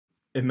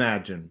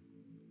Imagine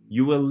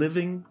you are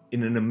living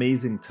in an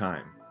amazing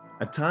time,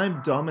 a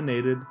time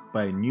dominated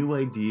by new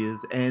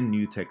ideas and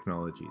new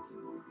technologies.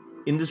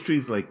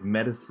 Industries like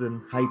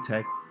medicine, high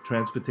tech,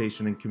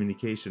 transportation, and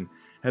communication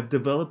have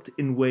developed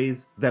in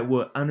ways that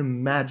were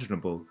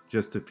unimaginable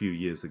just a few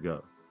years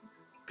ago.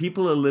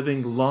 People are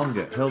living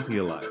longer,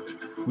 healthier lives.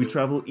 We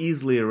travel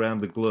easily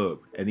around the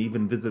globe and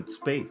even visit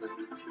space.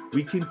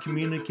 We can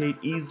communicate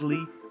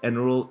easily and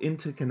are all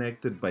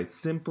interconnected by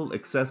simple,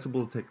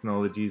 accessible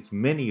technologies,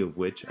 many of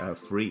which are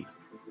free.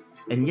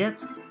 And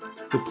yet,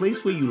 the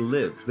place where you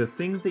live, the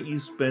thing that you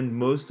spend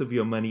most of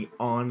your money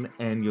on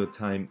and your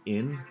time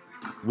in,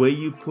 where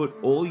you put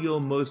all your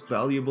most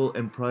valuable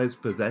and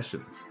prized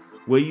possessions,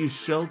 where you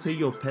shelter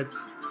your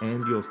pets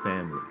and your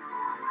family,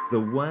 the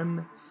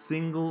one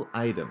single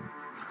item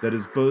that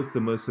is both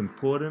the most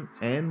important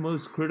and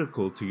most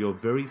critical to your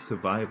very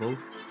survival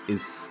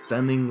is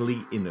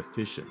stunningly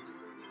inefficient.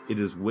 It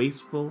is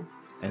wasteful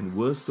and,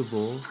 worst of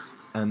all,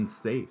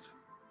 unsafe.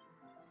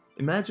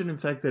 Imagine, in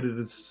fact, that it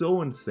is so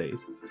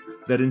unsafe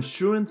that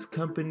insurance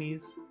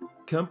companies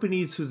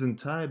whose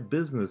entire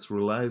business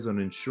relies on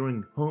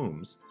insuring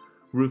homes,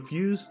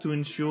 refuse to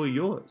insure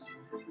yours.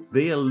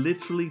 They are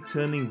literally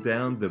turning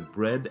down the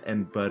bread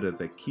and butter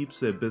that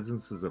keeps their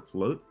businesses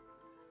afloat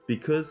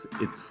because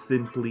it's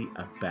simply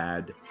a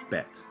bad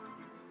bet.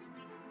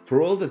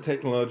 For all the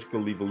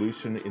technological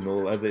evolution in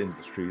all other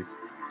industries,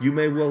 you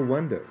may well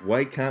wonder,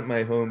 why can't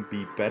my home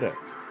be better,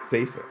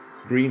 safer,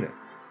 greener,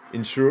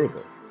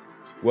 insurable?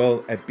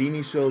 Well, at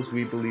Binishells,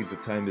 we believe the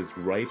time is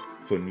ripe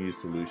for new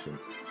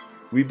solutions.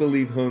 We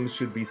believe homes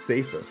should be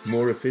safer,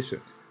 more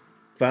efficient,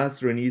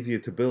 faster and easier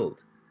to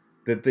build,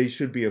 that they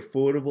should be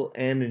affordable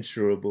and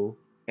insurable,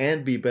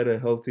 and be better,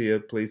 healthier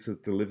places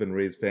to live and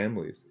raise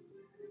families.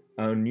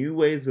 Our new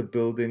ways of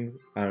building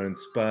are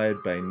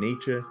inspired by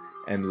nature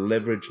and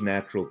leverage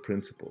natural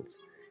principles,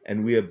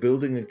 and we are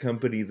building a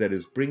company that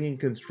is bringing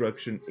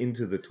construction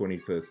into the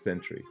 21st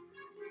century,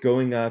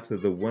 going after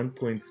the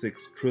 $1.6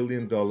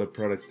 trillion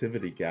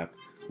productivity gap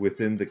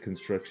within the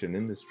construction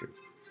industry.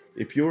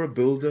 If you're a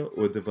builder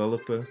or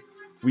developer,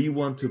 we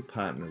want to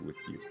partner with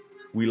you.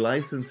 We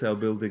license our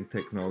building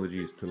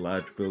technologies to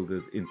large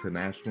builders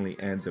internationally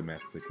and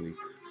domestically,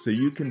 so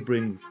you can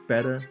bring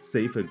better,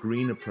 safer,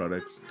 greener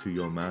products to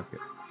your market.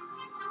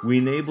 We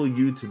enable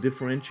you to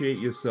differentiate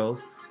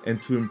yourself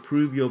and to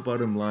improve your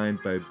bottom line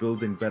by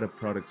building better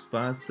products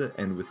faster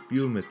and with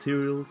fewer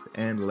materials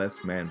and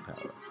less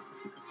manpower.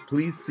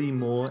 Please see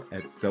more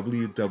at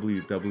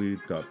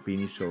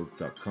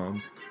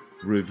www.binishells.com,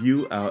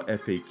 review our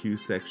FAQ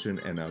section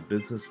and our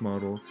business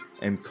model,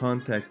 and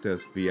contact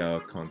us via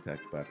our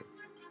contact button.